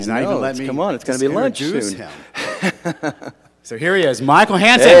He's not even letting me. Come on, it's going to be lunch soon. Him. So here he is, Michael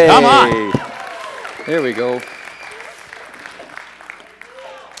Hansen. Hey. Come on. There we go.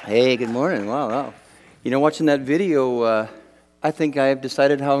 Hey, good morning. Wow. You know, watching that video, I think I have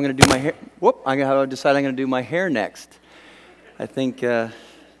decided how I'm going to do my hair. I'm going to do my hair next. I think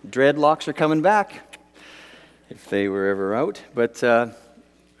dreadlocks are coming back, if they were ever out. But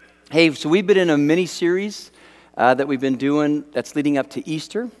hey, so we've been in a mini-series that we've been doing that's leading up to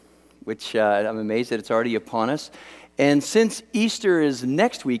Easter, which I'm amazed that it's already upon us. And since Easter is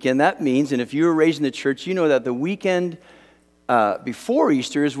next weekend, that means, and if you were raised in the church, you know that the weekend before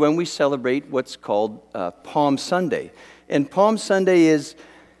Easter is when we celebrate what's called Palm Sunday. And Palm Sunday is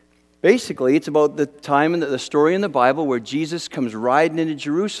basically, it's about the time in the story in the Bible where Jesus comes riding into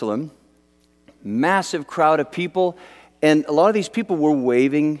Jerusalem, massive crowd of people, and a lot of these people were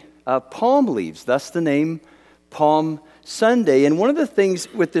waving palm leaves, thus the name Palm Sunday. And one of the things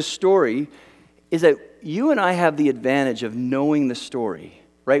with this story is that you and I have the advantage of knowing the story,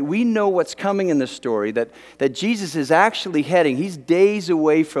 right? We know what's coming in the story, that Jesus is actually heading. He's days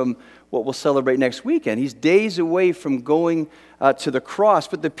away from what we'll celebrate next weekend. He's days away from going to the cross.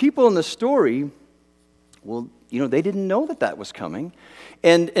 But the people in the story, well, you know, they didn't know that was coming.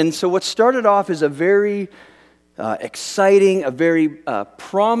 And so what started off as a very exciting, a very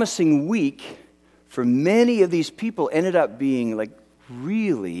promising week for many of these people ended up being like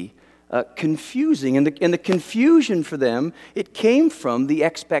really confusing. And the confusion for them, it came from the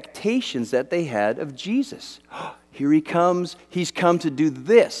expectations that they had of Jesus. Here he comes. He's come to do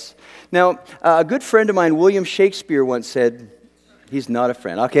this. Now, a good friend of mine, William Shakespeare, once said, he's not a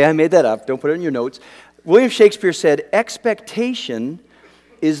friend. Okay, I made that up. Don't put it in your notes. William Shakespeare said, expectation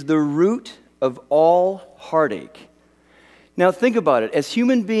is the root of all heartache. Now, think about it. As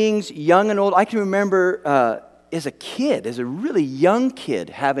human beings, young and old, I can remember as a kid, as a really young kid,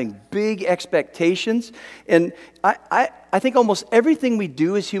 having big expectations. And I think almost everything we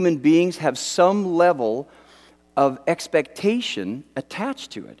do as human beings have some level of expectation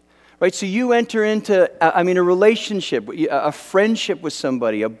attached to it. Right? So you enter into, a relationship, a friendship with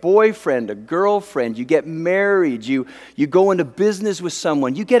somebody, a boyfriend, a girlfriend, you get married, you go into business with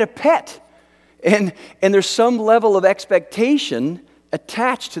someone, you get a pet. And there's some level of expectation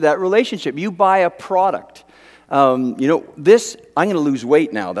attached to that relationship. You buy a product. I'm going to lose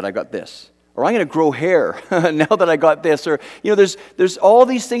weight now that I got this. Or I'm going to grow hair now that I got this. Or, there's all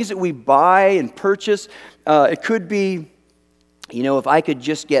these things that we buy and purchase. It could be, if I could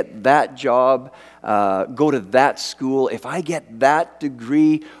just get that job, go to that school, if I get that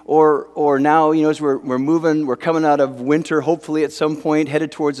degree, or now, as we're moving, we're coming out of winter, hopefully at some point,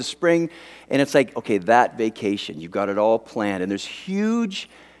 headed towards the spring, and it's like, okay, that vacation, you've got it all planned, and there's huge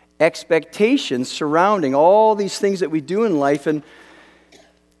expectations surrounding all these things that we do in life, and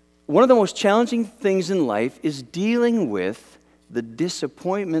one of the most challenging things in life is dealing with the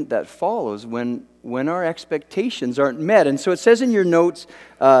disappointment that follows when our expectations aren't met. And so it says in your notes,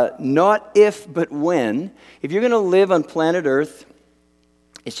 not if, but when. If you're going to live on planet Earth,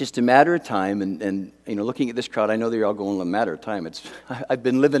 it's just a matter of time. And looking at this crowd, I know they're all going, a matter of time. I've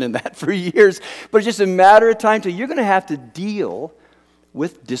been living in that for years. But it's just a matter of time till you're going to have to deal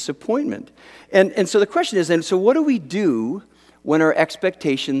with disappointment. And so the question is, and so what do we do when our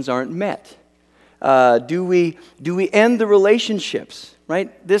expectations aren't met? Do we end the relationships,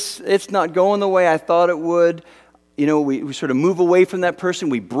 right? It's not going the way I thought it would. We sort of move away from that person.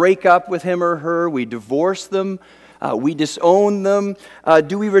 We break up with him or her. We divorce them. We disown them.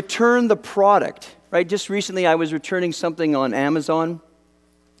 Do we return the product, right? Just recently I was returning something on Amazon,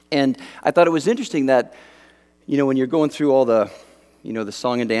 and I thought it was interesting that, when you're going through all the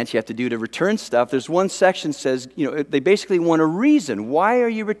song and dance you have to do to return stuff, there's one section says, they basically want a reason. Why are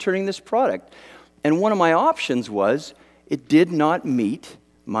you returning this product? And one of my options was, it did not meet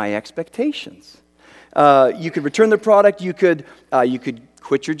my expectations. You could return the product. You could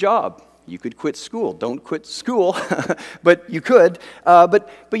quit your job. You could quit school. Don't quit school, but you could. But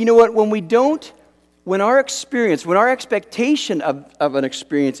you know what? When our expectation of an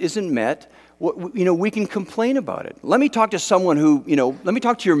experience isn't met, we can complain about it. Let me talk to someone let me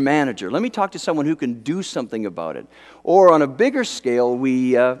talk to your manager. Let me talk to someone who can do something about it. Or on a bigger scale,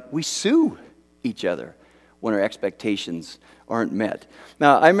 we sue each other when our expectations aren't met.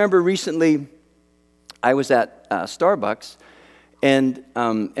 Now, I remember recently I was at Starbucks, and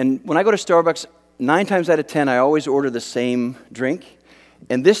when I go to Starbucks, 9 times out of 10, I always order the same drink.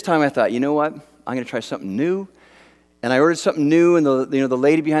 And this time I thought, you know what? I'm going to try something new. and I ordered something new, and the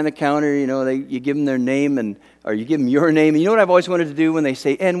lady behind the counter, you give them their name, or you give them your name. And you know what I've always wanted to do when they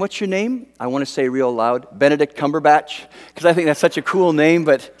say, "And what's your name?" I want to say real loud, Benedict Cumberbatch, because I think that's such a cool name,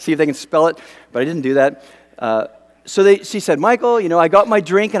 but see if they can spell it. But I didn't do that. She said, "Michael, I got my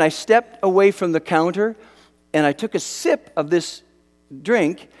drink," and I stepped away from the counter, and I took a sip of this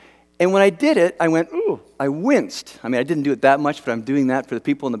drink, and when I did it, I went, "Ooh," I winced. I mean, I didn't do it that much, but I'm doing that for the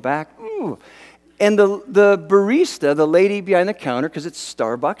people in the back. Ooh. And the barista, the lady behind the counter, because it's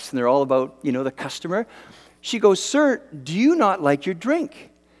Starbucks, and they're all about, the customer, she goes, "Sir, do you not like your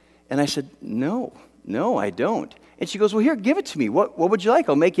drink?" And I said, No, I don't. And she goes, "Well, here, give it to me. What would you like?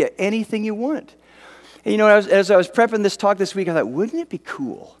 I'll make you anything you want." And as I was prepping this talk this week, I thought, wouldn't it be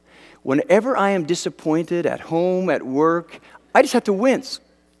cool? Whenever I am disappointed at home, at work, I just have to wince.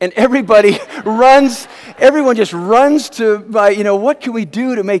 And everybody everyone just runs to what can we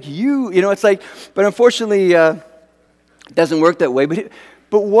do to make you, it's like, but unfortunately, it doesn't work that way.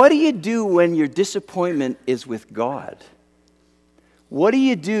 But what do you do when your disappointment is with God? What do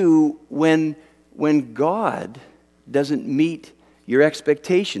you do when God doesn't meet your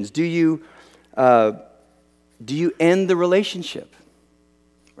expectations? Do you end the relationship,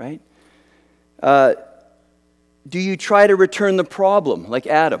 right? Do you try to return the problem, like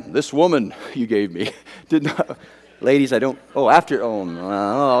Adam? "This woman you gave me did not." Ladies, I don't.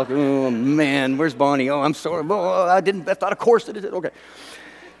 Oh man, where's Bonnie? Oh, I'm sorry. Oh, I thought, of course it is. Okay.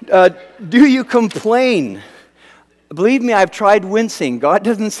 Do you complain? Believe me, I've tried wincing. God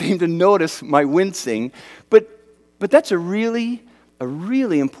doesn't seem to notice my wincing, but that's a really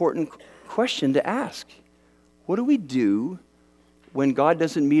important question to ask. What do we do when God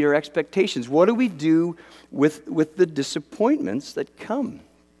doesn't meet our expectations? What do we do with the disappointments that come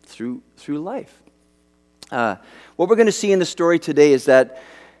through life? What we're going to see in the story today is that,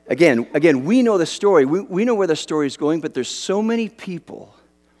 again, we know the story. We know where the story is going, but there's so many people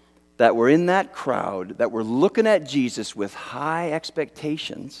that were in that crowd that were looking at Jesus with high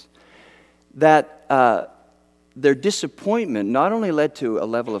expectations that their disappointment not only led to a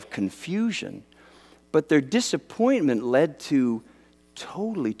level of confusion, but their disappointment led to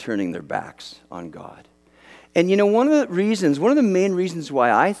totally turning their backs on God. And one of the main reasons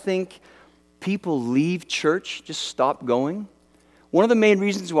why I think people leave church, just stop going, one of the main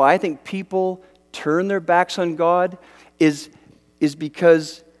reasons why I think people turn their backs on God is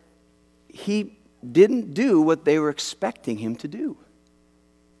because He didn't do what they were expecting Him to do.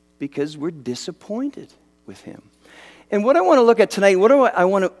 Because we're disappointed with Him. And what I want to look at tonight,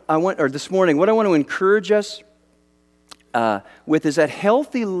 this morning, what I want to encourage us with is that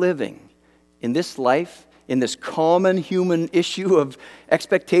healthy living in this life, in this common human issue of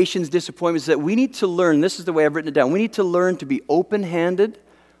expectations, disappointments, that we need to learn. This is the way I've written it down. We need to learn to be open-handed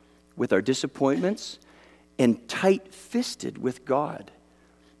with our disappointments and tight-fisted with God.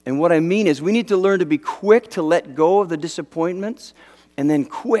 And what I mean is we need to learn to be quick to let go of the disappointments and then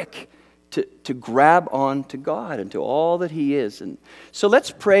quick to grab on to God and to all that He is. And so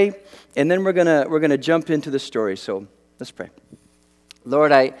let's pray, and then we're gonna jump into the story. So let's pray.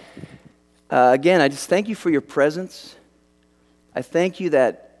 Lord, I just thank You for Your presence. I thank You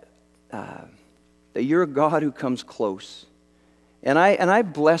that You're a God who comes close. And I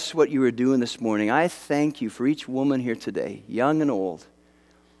bless what You are doing this morning. I thank You for each woman here today, young and old.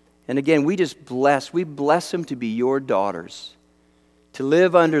 And again, we bless them to be Your daughters, to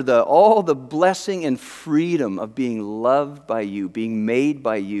live under all the blessing and freedom of being loved by You, being made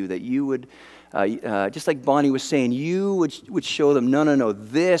by You, that You would, just like Bonnie was saying, You would show them, no,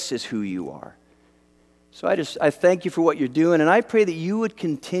 this is who You are. So I thank You for what You're doing, and I pray that You would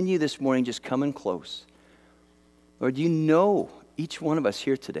continue this morning just coming close. Lord, You know each one of us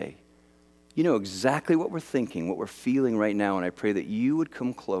here today. You know exactly what we're thinking, what we're feeling right now, and I pray that You would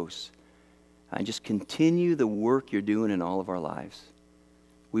come close and just continue the work You're doing in all of our lives.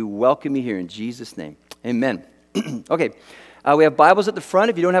 We welcome You here in Jesus' name. Amen. Okay, we have Bibles at the front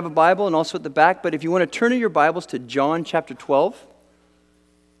if you don't have a Bible, and also at the back, but if you want to turn in your Bibles to John chapter 12,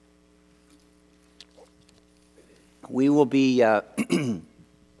 we will be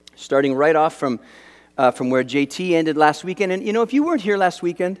starting right off from where JT ended last weekend. And if you weren't here last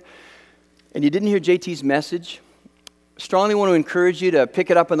weekend and you didn't hear JT's message, strongly want to encourage you to pick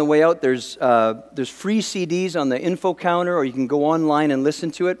it up on the way out. There's free CDs on the info counter, or you can go online and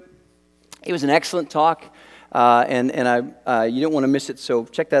listen to it. It was an excellent talk, and you don't want to miss it, so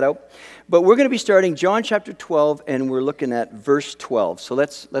check that out. But we're going to be starting John chapter 12, and we're looking at verse 12. So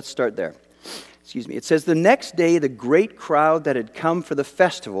let's start there. Excuse me. It says, "The next day, the great crowd that had come for the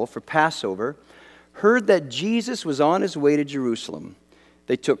festival, for Passover, heard that Jesus was on His way to Jerusalem.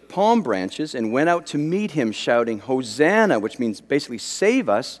 They took palm branches and went out to meet him, shouting, "Hosanna," which means basically save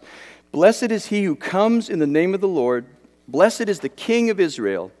us. "Blessed is he who comes in the name of the Lord. Blessed is the King of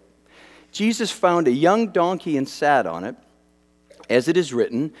Israel." Jesus found a young donkey and sat on it. As it is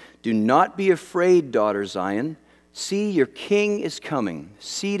written, "Do not be afraid, daughter Zion. See, your king is coming,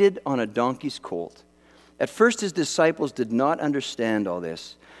 seated on a donkey's colt." At first his disciples did not understand all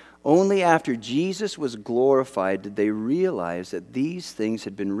this. Only after Jesus was glorified did they realize that these things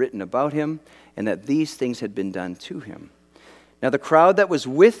had been written about him and that these things had been done to him. Now the crowd that was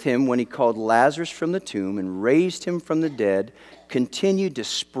with him when he called Lazarus from the tomb and raised him from the dead continued to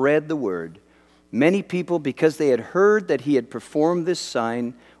spread the word. Many people, because they had heard that he had performed this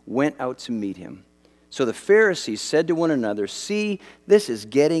sign, went out to meet him. So the Pharisees said to one another, "See, this is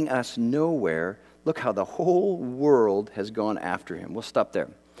getting us nowhere. Look how the whole world has gone after him." We'll stop there.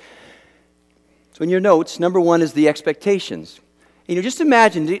 So in your notes, number one is the expectations. Just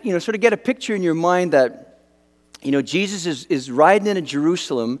imagine, sort of get a picture in your mind that, Jesus is riding into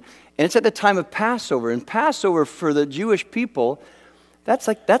Jerusalem, and it's at the time of Passover. And Passover for the Jewish people, that's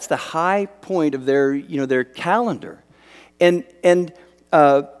the high point of their calendar. And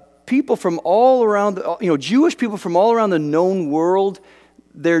people from all around, Jewish people from all around the known world,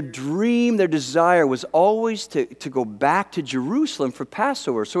 their dream, their desire was always to go back to Jerusalem for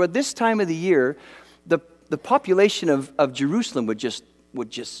Passover. So at this time of the year, the population of Jerusalem would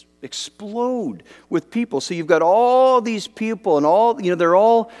just explode with people. So you've got all these people, and they're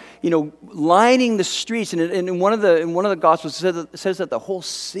all lining the streets. And in one of the Gospels it says that the whole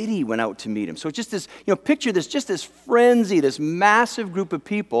city went out to meet him. So it's just this, picture this, just this frenzy, this massive group of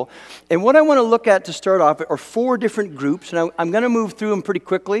people. And what I want to look at to start off are four different groups, and I'm going to move through them pretty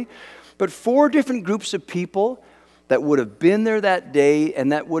quickly. But four different groups of people that would have been there that day,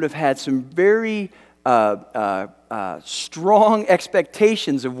 and that would have had some very strong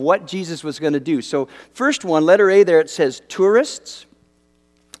expectations of what Jesus was going to do. So first one, letter A there, it says tourists.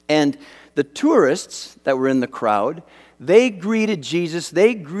 And the tourists that were in the crowd, they greeted Jesus,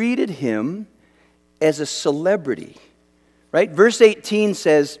 they greeted him as a celebrity. Right? Verse 18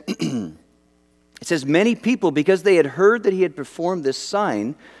 says, it says, many people, because they had heard that he had performed this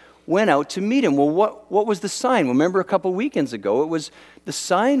sign, went out to meet him. Well, what was the sign? Well, remember a couple weekends ago, the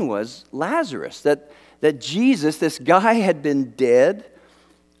sign was Lazarus, that Jesus, this guy had been dead,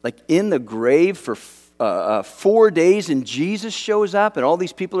 like in the grave for 4 days, and Jesus shows up, and all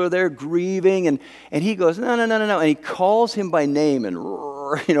these people are there grieving, and he goes, no, and he calls him by name, and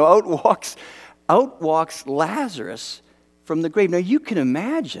out walks Lazarus from the grave. Now you can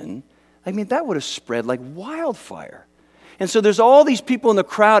imagine, that would have spread like wildfire. And so there's all these people in the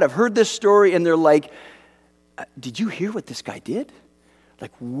crowd have heard this story, and they're like, did you hear what this guy did?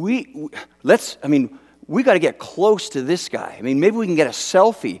 Like, we got to get close to this guy. Maybe we can get a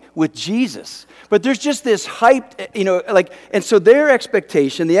selfie with Jesus. But there's just this hype, and so their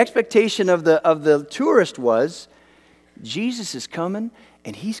expectation, the expectation of the tourist was, Jesus is coming,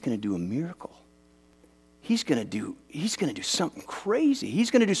 and he's going to do a miracle. He's going to do something crazy. He's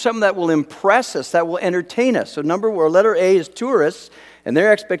going to do something that will impress us, that will entertain us. So letter A is tourists, and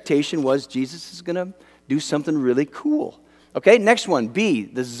their expectation was Jesus is going to do something really cool. Okay, next one, B,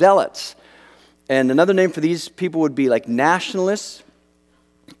 the zealots. And another name for these people would be like nationalists.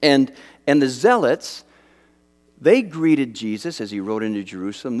 And the zealots, they greeted Jesus as he rode into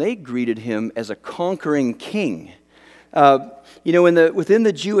Jerusalem. They greeted him as a conquering king. Within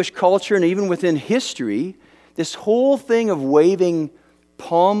the Jewish culture and even within history, this whole thing of waving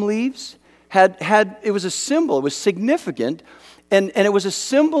palm leaves it was a symbol. It was significant, and it was a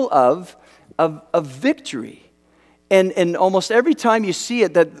symbol of victory. And almost every time you see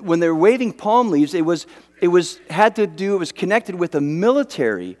it, that when they're waving palm leaves, it was connected with a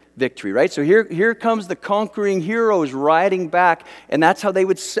military victory, right? So here comes the conquering heroes riding back, and that's how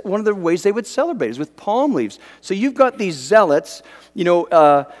one of the ways they would celebrate is with palm leaves. So you've got these zealots,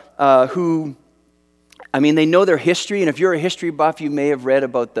 who, they know their history, and if you're a history buff, you may have read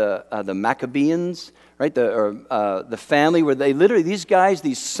about the Maccabees, right? The family where these guys,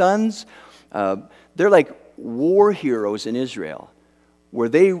 these sons, they're like war heroes in Israel, where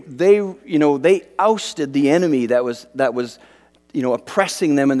they ousted the enemy that was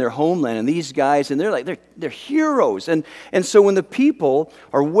oppressing them in their homeland, and these guys, and they're heroes, and so when the people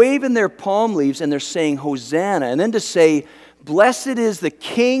are waving their palm leaves and they're saying Hosanna, and then to say blessed is the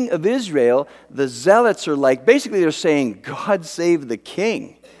King of Israel, the zealots are basically they're saying God save the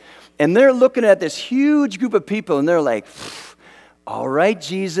King, and they're looking at this huge group of people, and they're like, all right,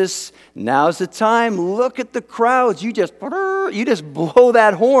 Jesus, now's the time. Look at the crowds. You just blow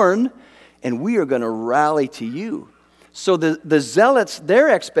that horn, and we are going to rally to you. So the zealots, their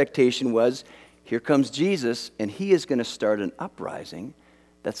expectation was, here comes Jesus, and he is going to start an uprising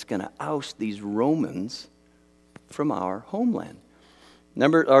that's going to oust these Romans from our homeland.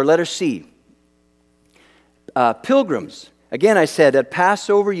 Letter C. Pilgrims. Again, I said at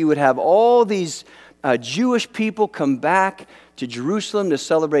Passover you would have all these Jewish people come back to Jerusalem to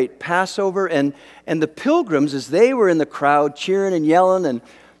celebrate Passover, and the pilgrims, as they were in the crowd cheering and yelling, and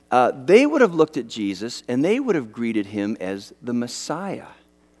they would have looked at Jesus and they would have greeted him as the Messiah,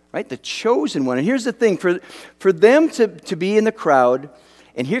 right? The chosen one. And here's the thing, for them to be in the crowd,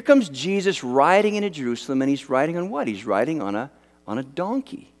 and here comes Jesus riding into Jerusalem, and he's riding on what? He's riding on a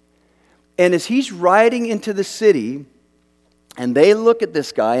donkey. And as he's riding into the city, and they look at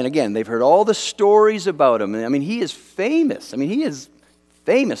this guy, and again, they've heard all the stories about him. I mean, he is famous. I mean, he is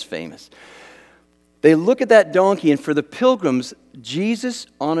famous. They look at that donkey, and for the pilgrims, Jesus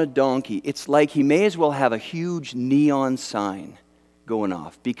on a donkey, it's like he may as well have a huge neon sign going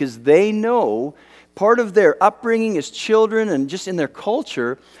off, because they know part of their upbringing as children and just in their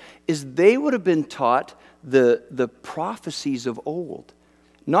culture is they would have been taught the prophecies of old.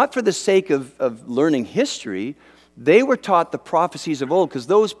 Not for the sake of learning history. They were taught the prophecies of old because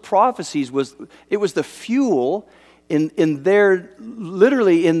those prophecies was the fuel in their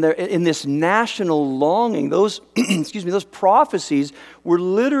literally in this national longing. Those those prophecies were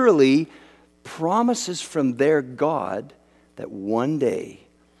literally promises from their God that one day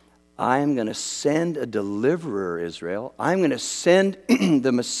I am going to send a deliverer, Israel. I'm going to send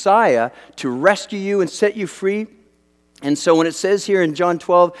the Messiah to rescue you and set you free. And so when it says here in John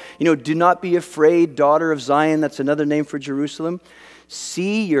 12, do not be afraid, daughter of Zion, that's another name for Jerusalem.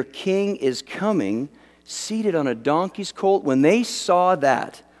 See, your king is coming, seated on a donkey's colt. When they saw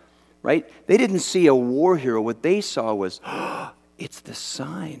that, right, they didn't see a war hero. What they saw was, it's the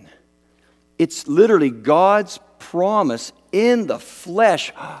sign. It's literally God's promise in the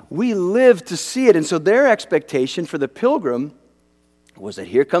flesh. We live to see it. And so their expectation for the pilgrim was that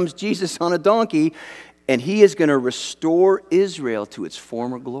here comes Jesus on a donkey, and he is going to restore Israel to its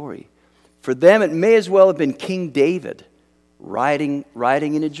former glory. For them, it may as well have been King David riding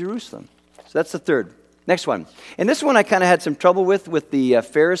into Jerusalem. So that's the third. Next one. And this one I kind of had some trouble with the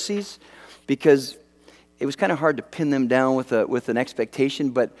Pharisees, because it was kind of hard to pin them down with an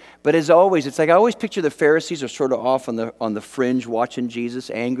expectation. But as always, it's like I always picture the Pharisees are sort of off on the fringe watching Jesus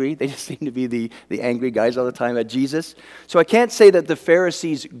angry. They just seem to be the angry guys all the time at Jesus. So I can't say that the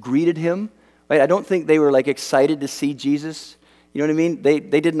Pharisees greeted him. Right? I don't think they were like excited to see Jesus. You know what I mean? They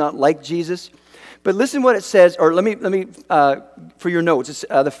did not like Jesus. But listen what it says, or let me for your notes. It's,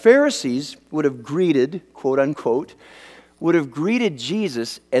 the Pharisees would have greeted, quote unquote, would have greeted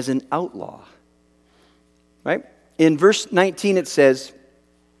Jesus as an outlaw. Right? In verse 19 it says,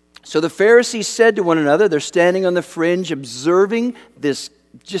 so the Pharisees said to one another, they're standing on the fringe observing this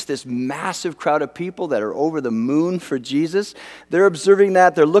massive crowd of people that are over the moon for Jesus. They're observing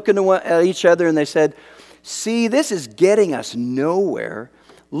that. They're looking at each other, and they said, see, this is getting us nowhere.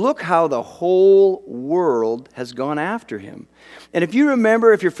 Look how the whole world has gone after him. And if you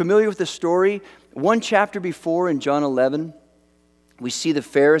remember, if you're familiar with the story, one chapter before in John 11, we see the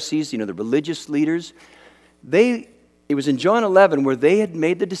Pharisees, the religious leaders. It was in John 11 where they had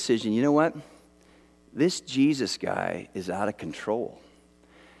made the decision, you know what? This Jesus guy is out of control.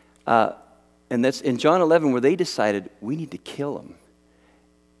 And that's in John 11 where they decided we need to kill him.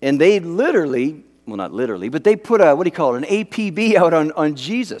 And they literally, well, not literally, but they put an APB out on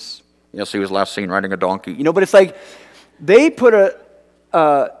Jesus. So he was last seen riding a donkey. But it's like they put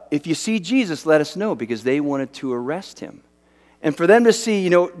if you see Jesus, let us know, because they wanted to arrest him. And for them to see,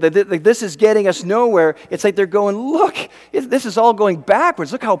 that this is getting us nowhere, it's like they're going, look, this is all going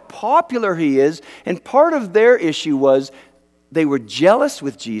backwards. Look how popular he is. And part of their issue was they were jealous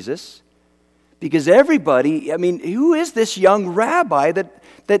with Jesus because everybody, who is this young rabbi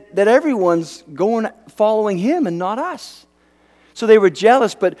that everyone's following him and not us? So they were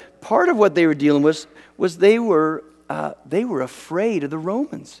jealous, but part of what they were dealing with was they were afraid of the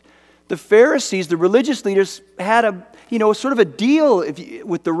Romans. The Pharisees, the religious leaders, had sort of a deal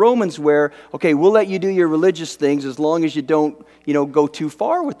with the Romans where, okay, we'll let you do your religious things as long as you don't, go too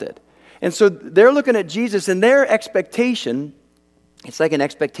far with it. And so they're looking at Jesus, and their expectation, it's like an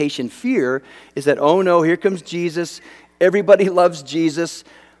expectation fear, is that, oh no, here comes Jesus. Everybody loves Jesus.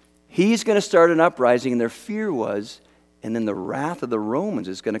 He's going to start an uprising. And their fear was, And then the wrath of the Romans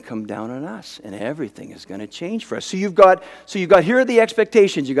is going to come down on us, and everything is going to change for us. So you've got here are the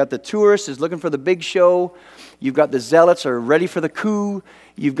expectations. You've got the tourist is looking for the big show. You've got the zealots are ready for the coup.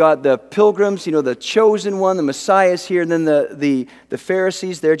 You've got the pilgrims, the chosen one, the Messiah is here. And then the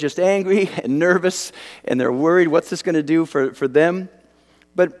Pharisees, they're just angry and nervous, and they're worried, what's this going to do for them?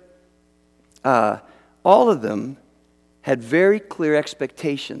 But all of them had very clear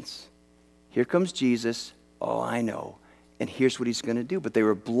expectations. Here comes Jesus. Oh, I know. And here's what he's going to do. But they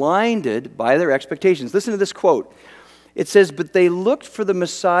were blinded by their expectations. Listen to this quote. It says, "But they looked for the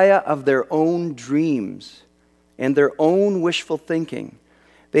Messiah of their own dreams and their own wishful thinking.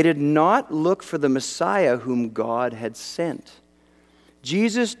 They did not look for the Messiah whom God had sent."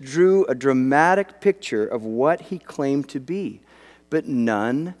 Jesus drew a dramatic picture of what he claimed to be, but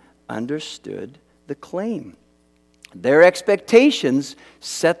none understood the claim. Their expectations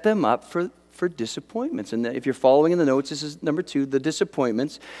set them up for disappointments. And if you're following in the notes, this is number 2, the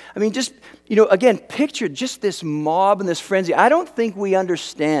disappointments. I mean, just, again, picture just this mob and this frenzy. I don't think we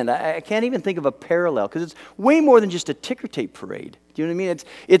understand. I can't even think of a parallel, because it's way more than just a ticker tape parade. Do you know what I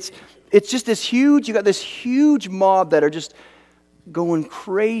mean? It's just this huge, you got this huge mob that are just going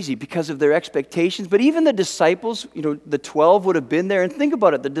crazy because of their expectations. But even the disciples, the 12 would have been there. And think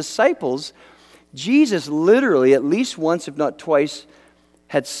about it, the disciples, Jesus literally at least once, if not twice,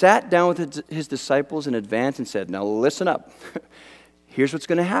 had sat down with his disciples in advance and said, now listen up. Here's what's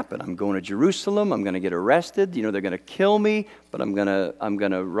going to happen. I'm going to Jerusalem. I'm going to get arrested. They're going to kill me, but I'm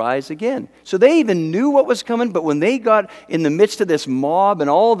going to rise again. So they even knew what was coming, but when they got in the midst of this mob and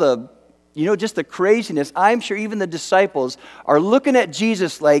all the, just the craziness, I'm sure even the disciples are looking at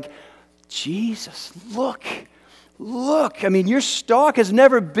Jesus like, Jesus, look. I mean, your stock has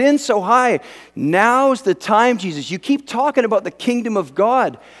never been so high. Now's the time, Jesus. You keep talking about the kingdom of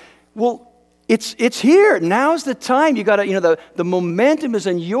God. Well, it's here. Now's the time. You got to, the momentum is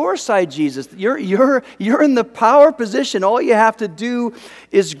on your side, Jesus. You're in the power position. All you have to do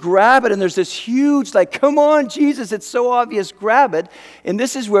is grab it. And there's this huge, come on, Jesus. It's so obvious. Grab it. And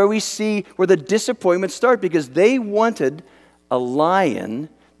this is where we see where the disappointments start, because they wanted a lion.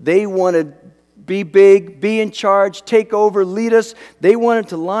 They wanted be big, be in charge, take over, lead us. They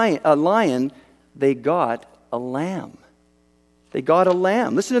wanted a lion. They got a lamb. They got a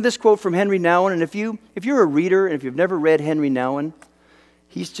lamb. Listen to this quote from Henry Nouwen. And if you're a reader and if you've never read Henry Nouwen,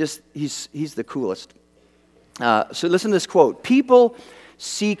 he's the coolest. So listen to this quote. "People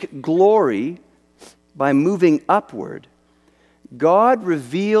seek glory by moving upward. God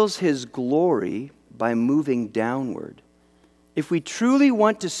reveals his glory by moving downward. If we truly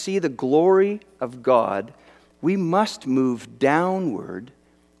want to see the glory of God, we must move downward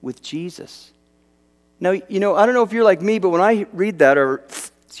with Jesus." Now, I don't know if you're like me, but when I read that,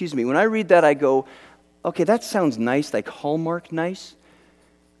 I go, okay, that sounds nice, like Hallmark nice.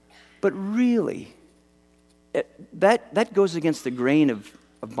 But really, that goes against the grain of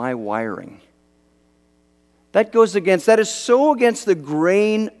my wiring. That is so against the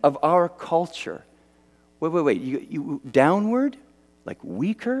grain of our culture. Wait. You downward? Like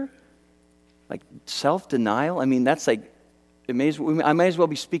weaker? Like self-denial? I mean, that's like, I might as well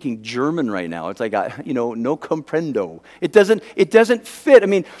be speaking German right now. It's like, no comprendo. It doesn't fit. I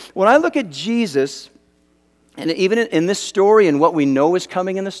mean, when I look at Jesus, and even in this story and what we know is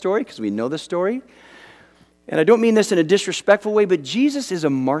coming in the story, because we know the story, and I don't mean this in a disrespectful way, but Jesus is a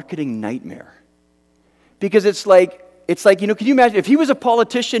marketing nightmare. Because it's like, can you imagine, if he was a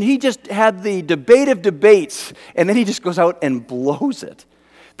politician, he just had the debate of debates, and then he just goes out and blows it.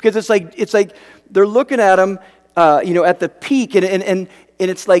 Because it's like they're looking at him, at the peak, and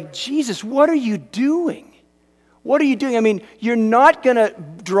it's like, Jesus, what are you doing? What are you doing? I mean, you're not going to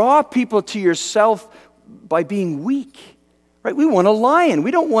draw people to yourself by being weak, right? We want a lion.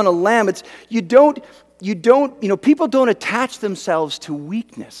 We don't want a lamb. People don't attach themselves to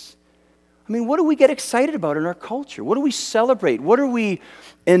weakness. I mean, what do we get excited about in our culture? What do we celebrate? What are we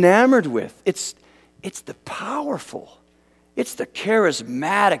enamored with? It's the powerful. It's the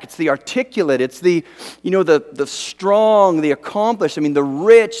charismatic. It's the articulate. It's the strong, the accomplished. I mean, the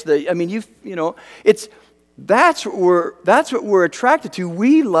rich. That's what we're attracted to.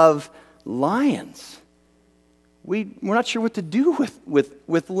 We love lions. We're not sure what to do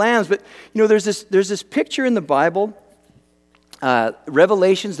with lambs. But there's this picture in the Bible.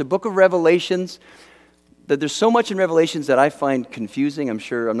 Revelations, the book of Revelations, that there's so much in Revelations that I find confusing. I'm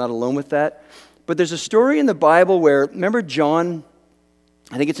sure I'm not alone with that. But there's a story in the Bible where, remember John,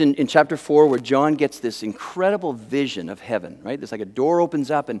 I think it's in chapter 4, where John gets this incredible vision of heaven, right? There's like a door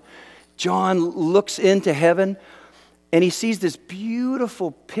opens up and John looks into heaven and he sees this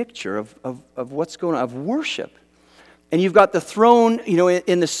beautiful picture of what's going on, of worship. And you've got the throne,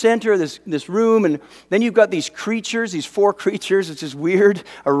 in the center of this room, and then you've got these creatures, these 4 creatures, which is weird,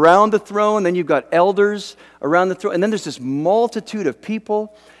 around the throne. Then you've got elders around the throne, and then there's this multitude of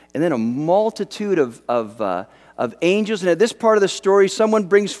people, and then a multitude of angels. And at this part of the story, someone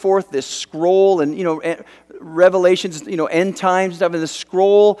brings forth this scroll, and Revelations, end times stuff. And the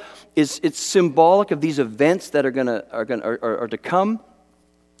scroll it's symbolic of these events that are to come.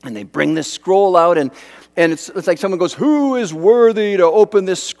 And they bring this scroll out, and it's like someone goes, "Who is worthy to open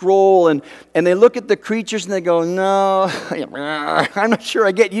this scroll?" And they look at the creatures and they go, "No, I'm not sure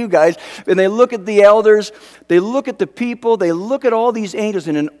I get you guys." And they look at the elders, they look at the people, they look at all these angels,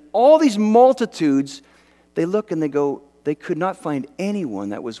 and in all these multitudes, they look and they go, they could not find anyone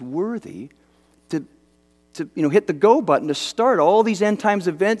that was worthy to hit the go button to start all these end times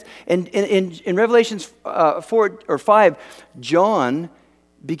events. And in Revelations 4 or 5, John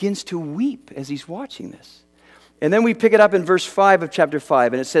begins to weep as he's watching this. And then we pick it up in verse 5 of chapter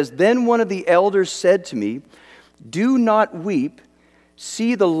 5, and it says, "Then one of the elders said to me, 'Do not weep.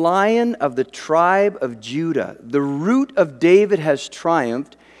 See, the Lion of the tribe of Judah, the Root of David, has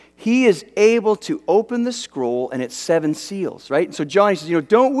triumphed. He is able to open the scroll and its 7 seals.'" Right? And so John, he says,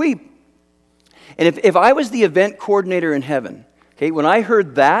 don't weep. And if I was the event coordinator in heaven, okay, when I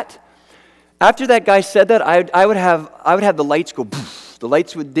heard that, after that guy said that, I would have the lights go poof. The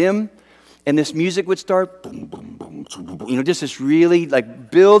lights would dim, and this music would start, boom, boom, boom, just this really like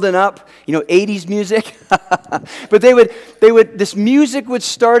building up, 80s music. But this music would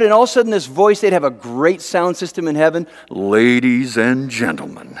start, and all of a sudden this voice, they'd have a great sound system in heaven. "Ladies and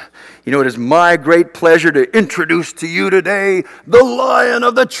gentlemen, it is my great pleasure to introduce to you today the Lion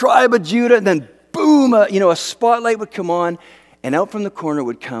of the tribe of Judah." And then boom, a spotlight would come on, and out from the corner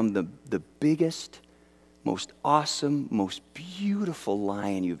would come the biggest, most awesome, most beautiful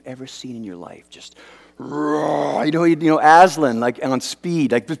lion you've ever seen in your life. Just roar, Aslan, like on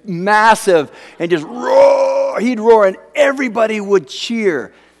speed, like just massive, and just roar. He'd roar, and everybody would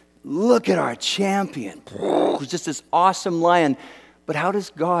cheer. "Look at our champion." It was just this awesome lion. But what does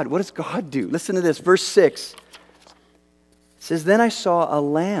God do? Listen to this, verse 6. It says, "Then I saw a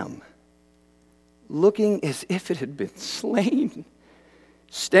lamb, looking as if it had been slain,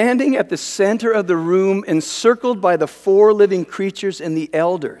 standing at the center of the room, encircled by the 4 living creatures and the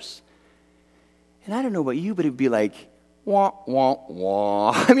elders." And I don't know about you, but it would be like, wah, wah,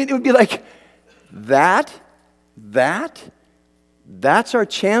 wah. I mean, it would be like, that's our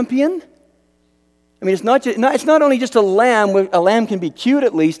champion? I mean, it's not only just a lamb. A lamb can be cute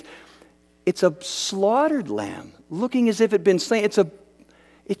at least. It's a slaughtered lamb, looking as if it had been slain. It's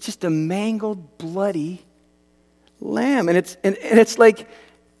just a mangled, bloody lamb. And it's like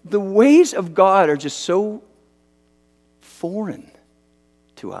the ways of God are just so foreign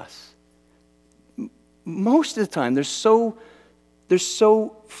to us. Most of the time, they're so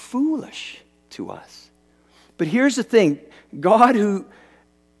foolish to us. But here's the thing: God knew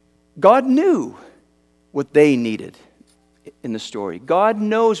what they needed in the story. God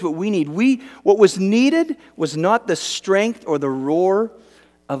knows what we need. What was needed was not the strength or the roar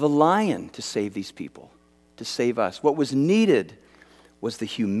of a lion to save these people, to save us. What was needed was the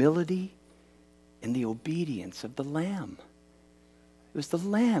humility and the obedience of the Lamb. It was the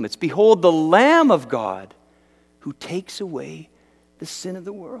Lamb. It's, "Behold, the Lamb of God who takes away the sin of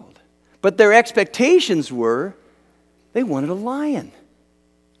the world." But their expectations were, they wanted a lion,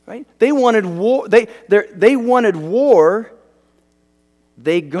 right? They wanted war. They wanted war.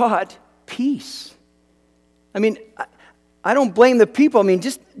 They got peace. I mean, I don't blame the people. I mean,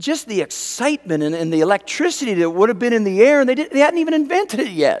 just the excitement and the electricity that would have been in the air, and they hadn't even invented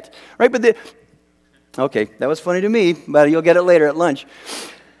it yet, right? But okay, that was funny to me, but you'll get it later at lunch.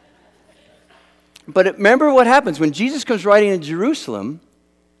 But remember what happens when Jesus comes riding into Jerusalem.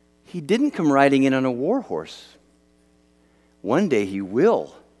 He didn't come riding in on a war horse. One day he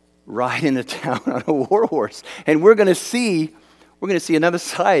will ride into town on a war horse, and we're going to see another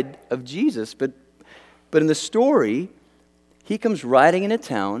side of Jesus. But in the story, he comes riding into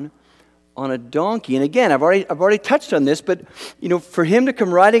town on a donkey. And again, I've already touched on this, but for him to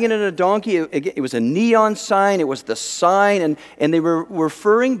come riding in on a donkey, it was a neon sign. It was the sign, and they were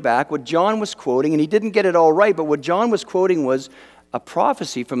referring back what John was quoting, and he didn't get it all right. But what John was quoting was a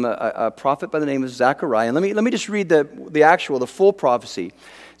prophecy from a prophet by the name of Zechariah. And let me just read the full prophecy.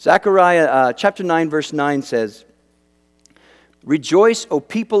 Zechariah chapter 9, verse 9 says, "Rejoice, O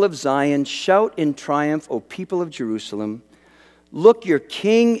people of Zion! Shout in triumph, O people of Jerusalem! Look, your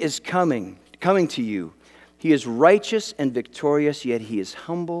king is coming to you. He is righteous and victorious, yet he is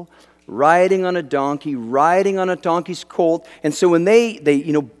humble, riding on a donkey, riding on a donkey's colt. And so when they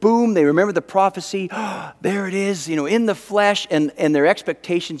boom, they remember the prophecy, there it is, in the flesh, and their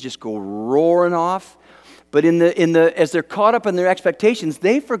expectations just go roaring off. But as they're caught up in their expectations,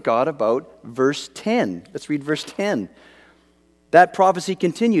 they forgot about verse 10. Let's read verse 10. That prophecy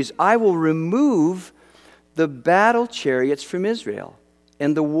continues, I will remove the battle chariots from Israel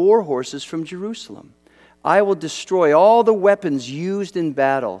and the war horses from Jerusalem. I will destroy all the weapons used in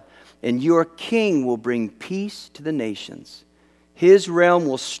battle, and your king will bring peace to the nations. His realm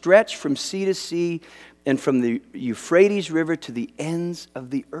will stretch from sea to sea and from the Euphrates River to the ends of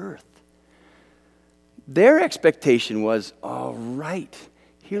the earth. Their expectation was, all right,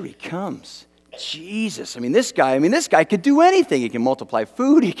 here he comes. Jesus. This guy could do anything. He can multiply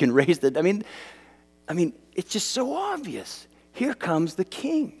food. He can raise the... it's just so obvious. Here comes the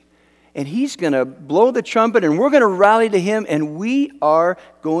king. And he's going to blow the trumpet, and we're going to rally to him, and we are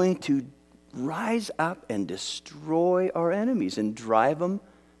going to rise up and destroy our enemies and drive them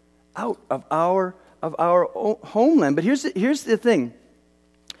out of our homeland. But here's the thing.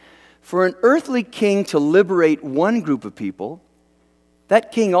 For an earthly king to liberate one group of people,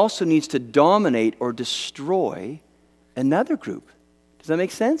 that king also needs to dominate or destroy another group. Does that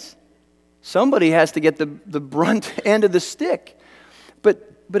make sense? Somebody has to get the brunt end of the stick.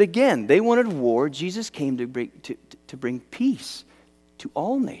 But again, they wanted war. Jesus came to bring peace to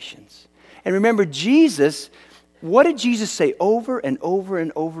all nations. And remember, Jesus, what did Jesus say over and over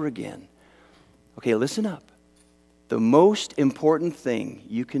and over again? Okay, listen up. The most important thing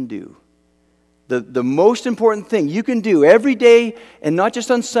you can do, the most important thing you can do every day, and not just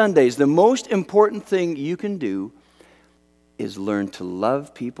on Sundays, the most important thing you can do is learn to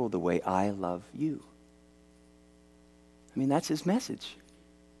love people the way I love you. That's his message.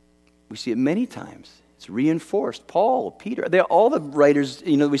 We see it many times. It's reinforced. Paul, Peter, all the writers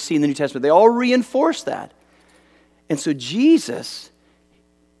we see in the New Testament, they all reinforce that. And so Jesus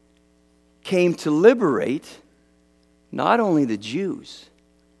came to liberate not only the Jews,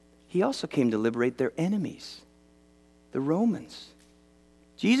 he also came to liberate their enemies, the Romans.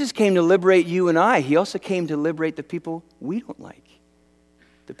 Jesus came to liberate you and I. He also came to liberate the people we don't like,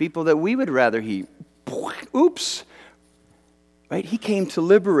 the people that we would rather right? He came to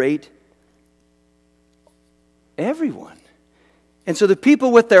liberate everyone. And so the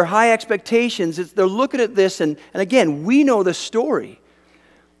people with their high expectations, they're looking at this, and again, we know the story,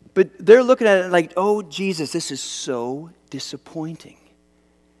 but they're looking at it like, oh, Jesus, this is so disappointing.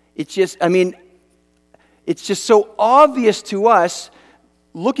 It's just so obvious to us,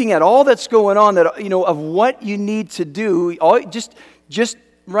 looking at all that's going on, that of what you need to do. Just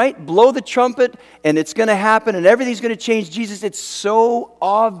right, blow the trumpet, and it's going to happen, and everything's going to change. Jesus, it's so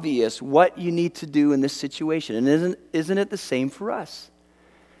obvious what you need to do in this situation, and isn't it the same for us?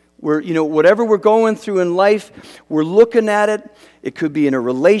 Whatever we're going through in life, we're looking at it. It could be in a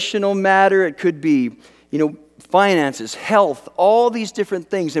relational matter. It could be, finances, health, all these different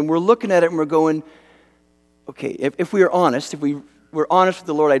things. And we're looking at it and we're going, okay, if we are honest, if we were honest with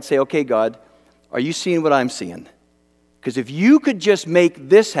the Lord, I'd say, okay, God, are you seeing what I'm seeing? Because if you could just make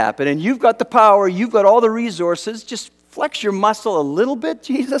this happen, and you've got the power, you've got all the resources, just flex your muscle a little bit,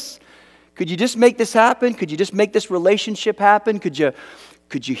 Jesus. Could you just make this happen? Could you just make this relationship happen? Could you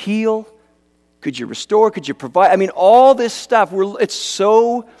heal? Could you restore? Could you provide? All this stuff, it's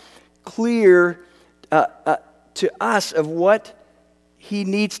so clear to us of what he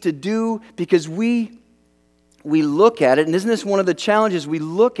needs to do, because we look at it, and isn't this one of the challenges? We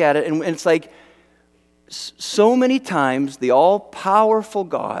look at it, and it's like so many times the all-powerful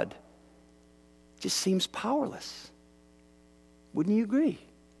God just seems powerless. Wouldn't you agree?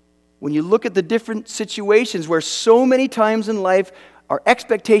 When you look at the different situations where so many times in life our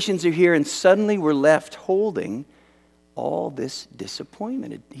expectations are here, and suddenly we're left holding all this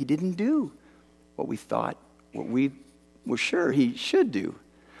disappointment. He didn't do what we thought, what we were sure he should do.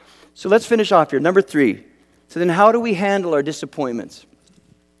 So let's finish off here. Number 3. So then how do we handle our disappointments?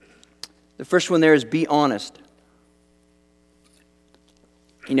 The first one there is be honest.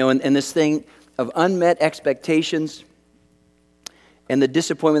 And this thing of unmet expectations and the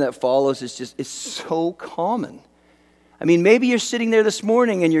disappointment that follows is so common. Maybe you're sitting there this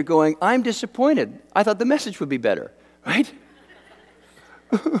morning and you're going, I'm disappointed. I thought the message would be better, right?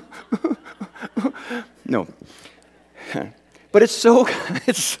 No. But it's so,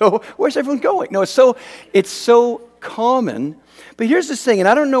 where's everyone going? No, it's so common. But here's this thing, and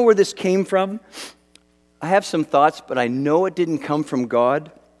I don't know where this came from. I have some thoughts, but I know it didn't come from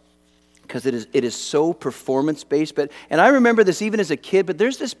God, because it is so performance-based. And I remember this even as a kid, but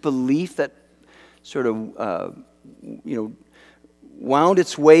there's this belief that sort of, wound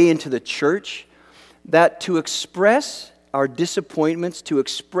its way into the church, that to express our disappointments, to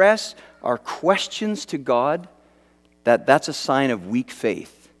express our questions to God, that's a sign of weak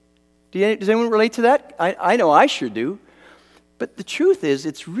faith. Does anyone relate to that? I know I sure do. But the truth is,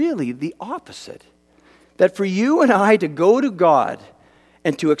 it's really the opposite. That for you and I to go to God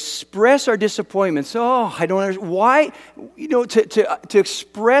and to express our disappointments, I don't understand. Why? To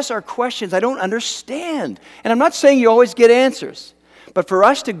express our questions, I don't understand. And I'm not saying you always get answers. But for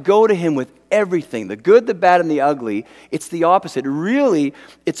us to go to Him with everything, the good, the bad, and the ugly, it's the opposite. Really,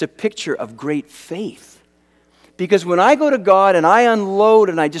 it's a picture of great faith. Because when I go to God and I unload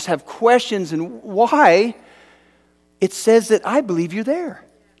and I just have questions and why, it says that I believe you're there.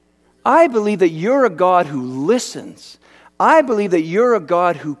 I believe that you're a God who listens. I believe that you're a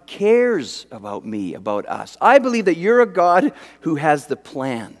God who cares about me, about us. I believe that you're a God who has the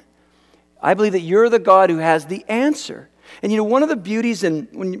plan. I believe that you're the God who has the answer. And one of the beauties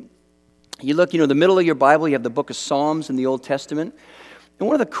when you look, the middle of your Bible, you have the book of Psalms in the Old Testament. And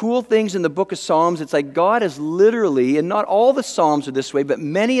one of the cool things in the book of Psalms, it's like God is literally, and not all the Psalms are this way, but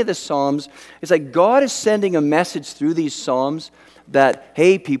many of the Psalms, it's like God is sending a message through these Psalms that,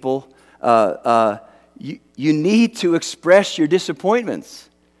 hey, people, you need to express your disappointments.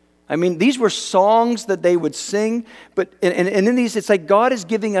 I mean, these were songs that they would sing, but and in these, it's like God is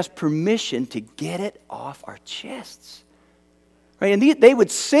giving us permission to get it off our chests. Right? And they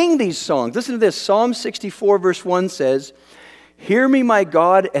would sing these songs. Listen to this. Psalm 64 verse 1 says, "Hear me, my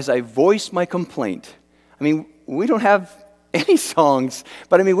God, as I voice my complaint." I mean, we don't have any songs,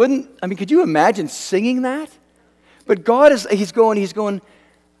 but could you imagine singing that? But God he's going,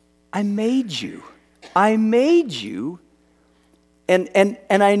 I made you. I made you, and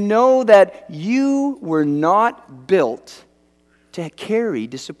I know that you were not built to carry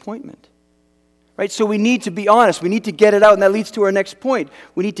disappointment. Right? So we need to be honest. We need to get it out, and that leads to our next point.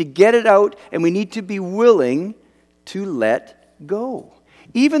 We need to get it out, and we need to be willing to let go.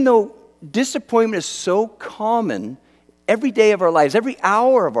 Even though disappointment is so common every day of our lives, every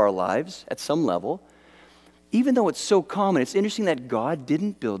hour of our lives at some level, even though it's so common, it's interesting that God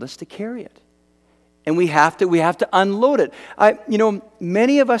didn't build us to carry it. And we have to unload it.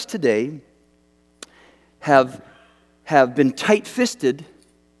 Many of us today have been tight-fisted,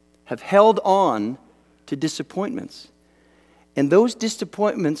 have held on to disappointments. And those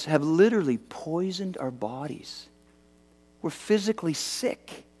disappointments have literally poisoned our bodies. We're physically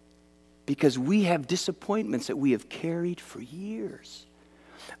sick because we have disappointments that we have carried for years.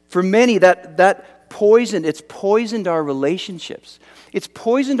 For many, it's poisoned our relationships. It's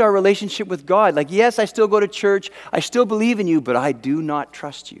poisoned our relationship with God. Like, yes, I still go to church, I still believe in you, but I do not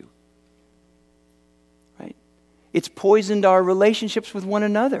trust you. Right? It's poisoned our relationships with one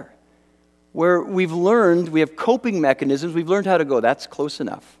another, where we have coping mechanisms, we've learned how to go, that's close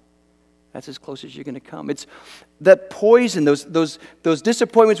enough. That's as close as you're going to come. It's that poison, those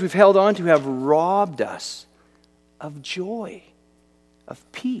disappointments we've held on to have robbed us of joy, of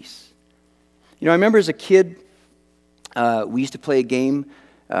peace. I remember as a kid, we used to play a game,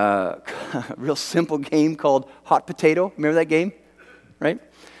 a real simple game called Hot Potato. Remember that game? Right?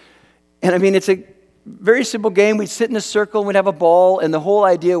 And it's a very simple game. We'd sit in a circle and we'd have a ball, and the whole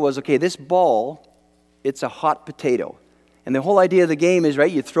idea was, okay, this ball, it's a hot potato. And the whole idea of the game is,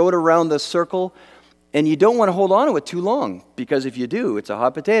 right, you throw it around the circle, and you don't want to hold on to it too long, because if you do, it's a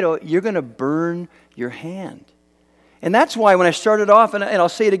hot potato, you're going to burn your hand. And that's why when I started off, and I'll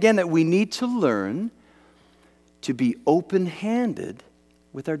say it again, that we need to learn to be open-handed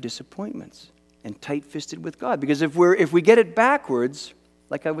with our disappointments and tight-fisted with God. Because if we get it backwards,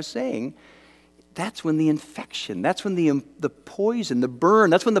 like I was saying, that's when the infection, that's when the poison, the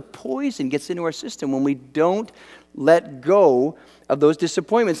burn, that's when the poison gets into our system, when we don't let go of those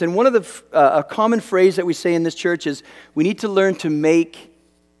disappointments. And one of a common phrase that we say in this church is, we need to learn to make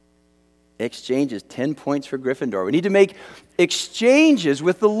exchanges. 10 points for Gryffindor. We need to make exchanges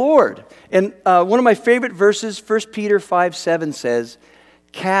with the Lord. And one of my favorite verses, 1 Peter 5:7 says,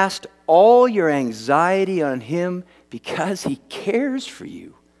 "Cast all your anxiety on Him because He cares for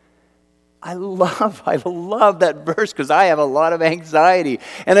you." I love that verse because I have a lot of anxiety.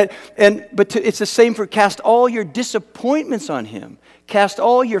 It's the same for cast all your disappointments on Him. Cast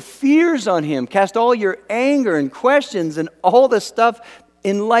all your fears on Him. Cast all your anger and questions and all the stuff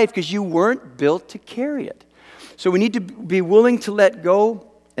in life, because you weren't built to carry it. So we need to be willing to let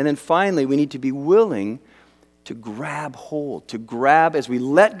go. And then finally, we need to be willing to grab hold, as we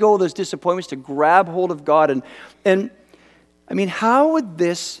let go of those disappointments, to grab hold of God. And how would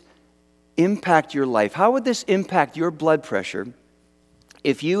this impact your life? How would this impact your blood pressure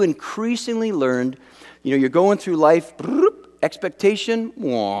if you increasingly learned, you're going through life, Expectation,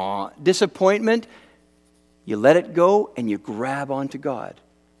 disappointment, you let it go and you grab onto God.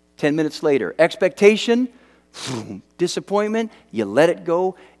 10 minutes later, expectation, disappointment, you let it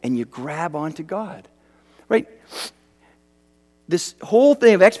go and you grab onto God. Right? This whole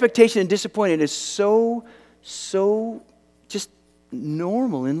thing of expectation and disappointment is so just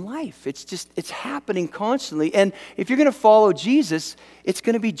normal in life. It's happening constantly. And if you're going to follow Jesus, it's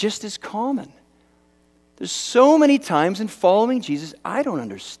going to be just as common. There's so many times in following Jesus, I don't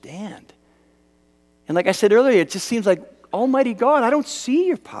understand. And like I said earlier, it just seems like, Almighty God, I don't see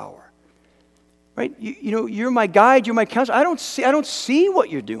your power. Right? You know, you're my guide, you're my counselor. I don't see what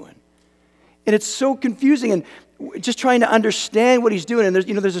you're doing. And it's so confusing, and just trying to understand what he's doing. And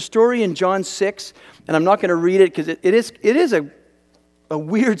there's a story in John 6, and I'm not going to read it because it is a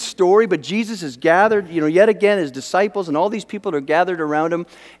weird story, but Jesus is gathered, yet again, his disciples and all these people are gathered around him.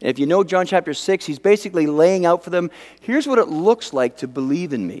 And if you know John chapter 6, he's basically laying out for them, here's what it looks like to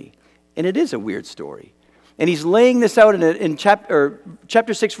believe in me. And it is a weird story. And he's laying this out in chapter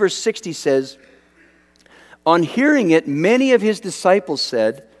 6, verse 60 says, on hearing it, many of his disciples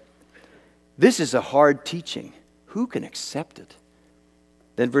said, this is a hard teaching. Who can accept it?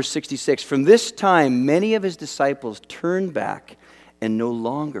 Then verse 66, from this time, many of his disciples turned back and no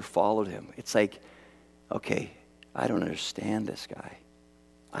longer followed him. It's like, okay, I don't understand this guy.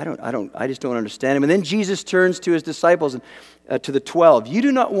 I just don't understand him. And then Jesus turns to his disciples and to the 12. You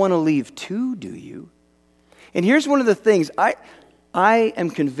do not want to leave too, do you? And here's one of the things. I am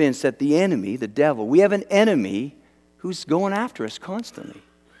convinced that the enemy, the devil, we have an enemy who's going after us constantly.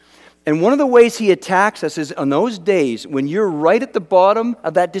 And one of the ways he attacks us is on those days when you're right at the bottom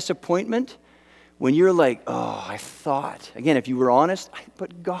of that disappointment, when you're like, oh, I thought. Again, if you were honest,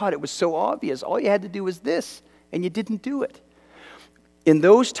 but God, it was so obvious. All you had to do was this, and you didn't do it. In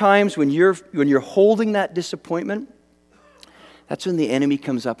those times when you're holding that disappointment, that's when the enemy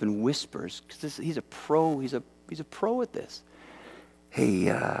comes up and whispers, because he's a pro. He's a pro at this.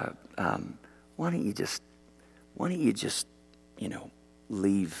 Hey, why don't you just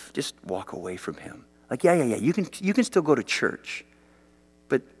leave, just walk away from him. Like, yeah. You can still go to church,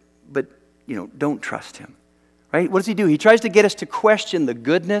 but don't trust him. Right? What does he do? He tries to get us to question the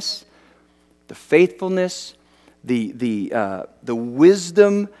goodness, the faithfulness, the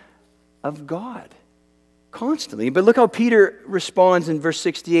wisdom of God constantly. But look how Peter responds in verse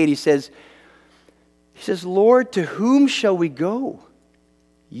 68. He says, Lord, to whom shall we go?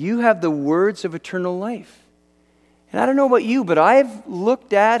 You have the words of eternal life. And I don't know about you, but I've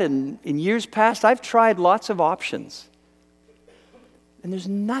looked at, and in years past, I've tried lots of options. And there's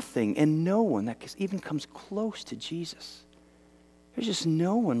nothing and no one that even comes close to Jesus. There's just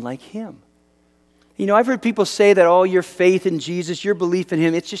no one like him. I've heard people say that, oh, your faith in Jesus, your belief in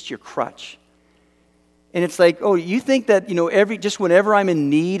him, it's just your crutch. And it's like, oh, you think that, just whenever I'm in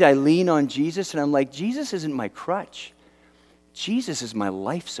need, I lean on Jesus. And I'm like, Jesus isn't my crutch. Jesus is my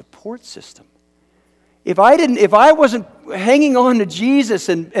life support system. If I wasn't hanging on to Jesus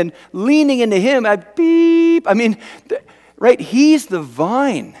and leaning into him, I'd beep. Right? He's the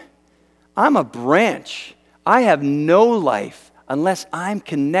vine. I'm a branch. I have no life unless I'm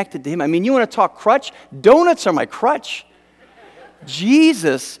connected to him. You want to talk crutch? Donuts are my crutch.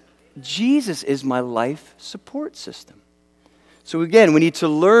 Jesus is my life support system. So again, we need to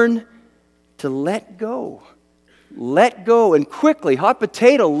learn to let go. Let go, and quickly, hot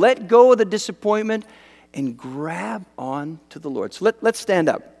potato, let go of the disappointment and grab on to the Lord. So let's stand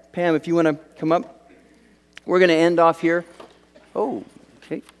up. Pam, if you want to come up. We're going to end off here. Oh,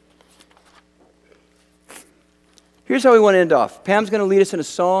 okay. Here's how we want to end off. Pam's going to lead us in a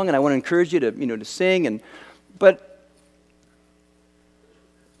song, and I want to encourage you to sing. But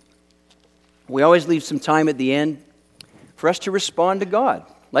we always leave some time at the end for us to respond to God,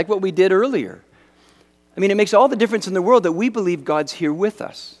 like what we did earlier. It makes all the difference in the world that we believe God's here with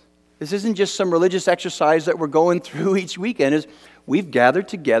us. This isn't just some religious exercise that we're going through each weekend. We've gathered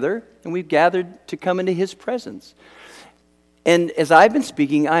together, and we've gathered to come into his presence. And as I've been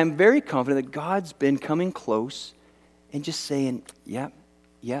speaking, I'm very confident that God's been coming close and just saying, yep,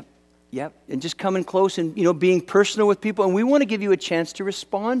 and just coming close and, being personal with people. And we want to give you a chance to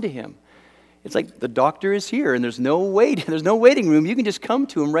respond to him. It's like the doctor is here, and there's no waiting room. You can just come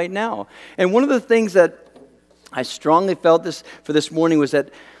to him right now. And one of the things that I strongly felt for this morning was that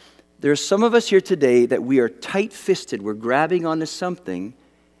there's some of us here today that we are tight-fisted. We're grabbing onto something,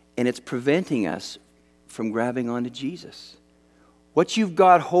 and it's preventing us from grabbing onto Jesus. What you've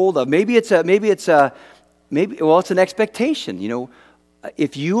got hold of, maybe it's an expectation.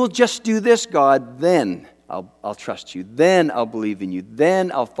 If you will just do this, God, then I'll trust you. Then I'll believe in you.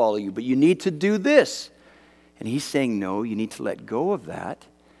 Then I'll follow you. But you need to do this. And he's saying, no, you need to let go of that.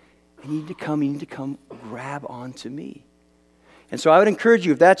 And you need to come grab onto me. And so I would encourage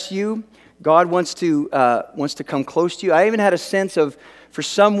you, if that's you, God wants to come close to you. I even had a sense of, for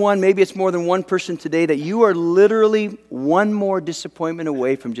someone, maybe it's more than one person today, that you are literally one more disappointment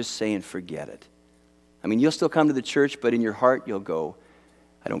away from just saying, forget it. I mean, you'll still come to the church, but in your heart you'll go,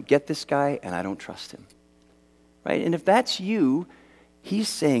 I don't get this guy and I don't trust him. Right? And if that's you, he's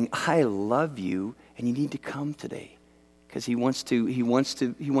saying, I love you and you need to come today. Because he wants to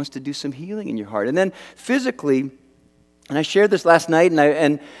do some healing in your heart. And then physically, and I shared this last night,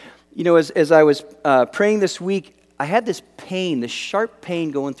 and you know, as I was praying this week, I had this pain, this sharp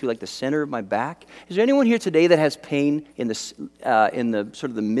pain going through like the center of my back. Is there anyone here today that has pain in the sort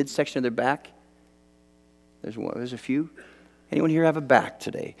of the midsection of their back? There's a few. Anyone here have a back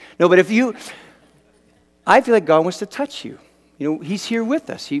today? No, but I feel like God wants to touch you. You know, he's here with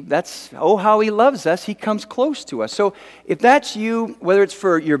us. That's how he loves us. He comes close to us. So if that's you, whether it's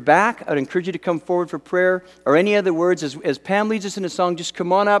for your back, I'd encourage you to come forward for prayer, or any other words. As Pam leads us in a song, just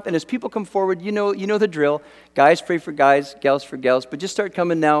come on up. And as people come forward, you know the drill. Guys pray for guys, gals for gals. But just start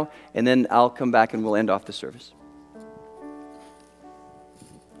coming now, and then I'll come back and we'll end off the service.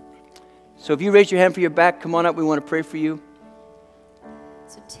 So if you raise your hand for your back, come on up. We want to pray for you.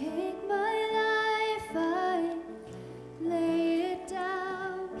 So take my life, I lay it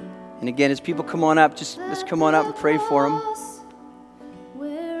down. And again, as people come on up, let's come on up and pray for them.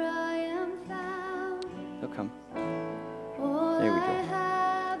 Where I am found. They'll come. All There we go. I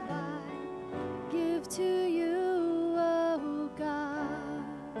have, I give to you, oh God.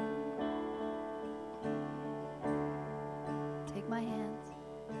 Take my hands.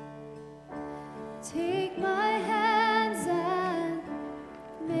 Take my hands and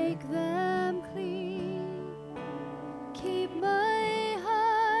make them clean. Keep my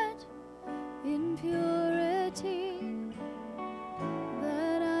heart in purity,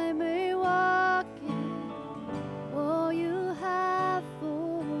 that I may walk in all you have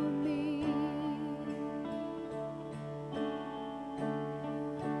for me.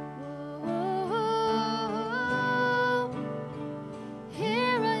 Oh,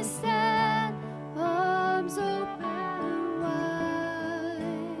 here I stand, arms open wide.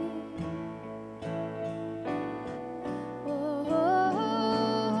 Oh,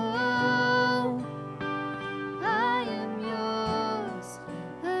 I am yours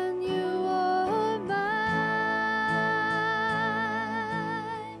and you are mine.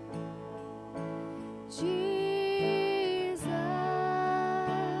 Jesus,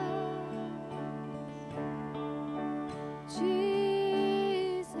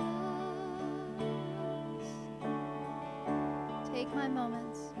 Jesus. Take my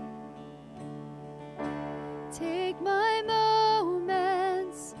moments. Take my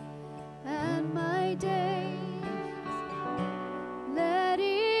moments and my days. Let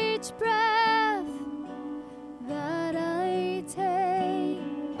each breath that I take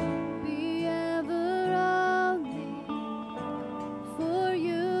be ever only for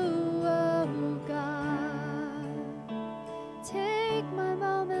you, oh God. Take my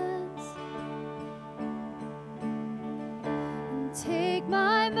moments and take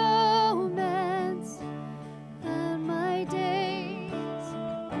my moments and my days.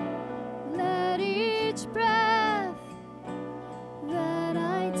 Let each breath that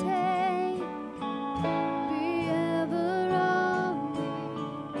I take be ever only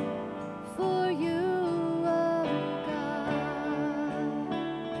for you, oh God.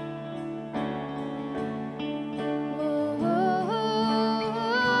 Oh,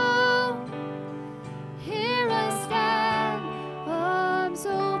 here I stand, arms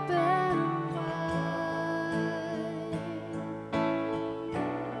open wide.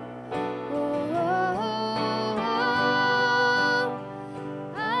 Oh,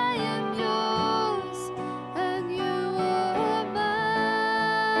 I am yours and you are mine.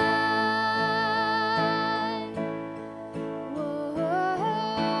 Oh,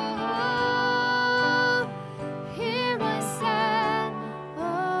 here I stand,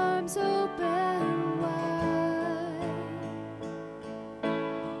 arms open wide.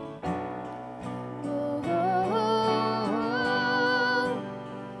 Oh,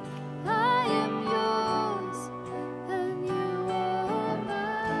 I am yours and you are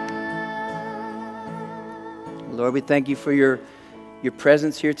mine. Lord, we thank you for your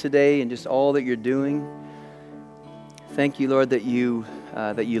presence here today and just all that you're doing. Thank you, Lord, that you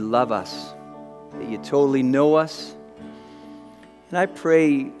love us, that you totally know us. And I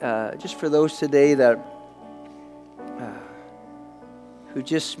pray just for those today that who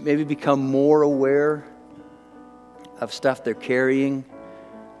just maybe become more aware of stuff they're carrying,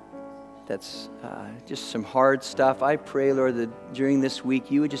 that's just some hard stuff. I pray, Lord, that during this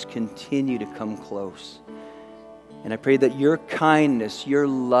week you would just continue to come close. And I pray that your kindness, your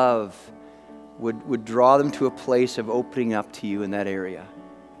love would draw them to a place of opening up to you in that area.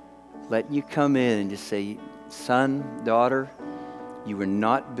 Let you come in and just say, son, daughter, you were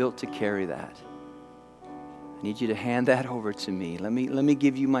not built to carry that. I need you to hand that over to me. Let me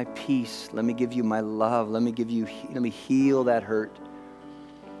give you my peace. Let me give you my love. Let me heal that hurt.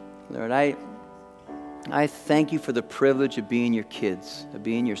 Lord, I thank you for the privilege of being your kids, of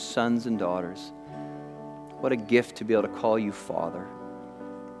being your sons and daughters. What a gift to be able to call you Father.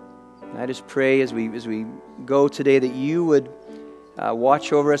 And I just pray as we go today that you would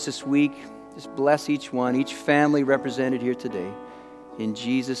watch over us this week. Just bless each one, each family represented here today. In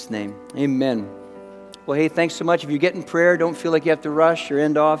Jesus' name, amen. Well, hey, thanks so much. If you're getting prayer, don't feel like you have to rush or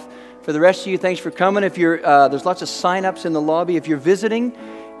end off. For the rest of you, thanks for coming. If you're there's lots of sign-ups in the lobby. If you're visiting,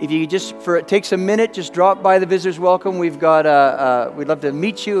 if you just it takes a minute, just drop by the Visitors Welcome. We'd love to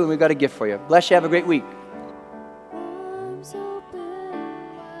meet you, and we've got a gift for you. Bless you. Have a great week.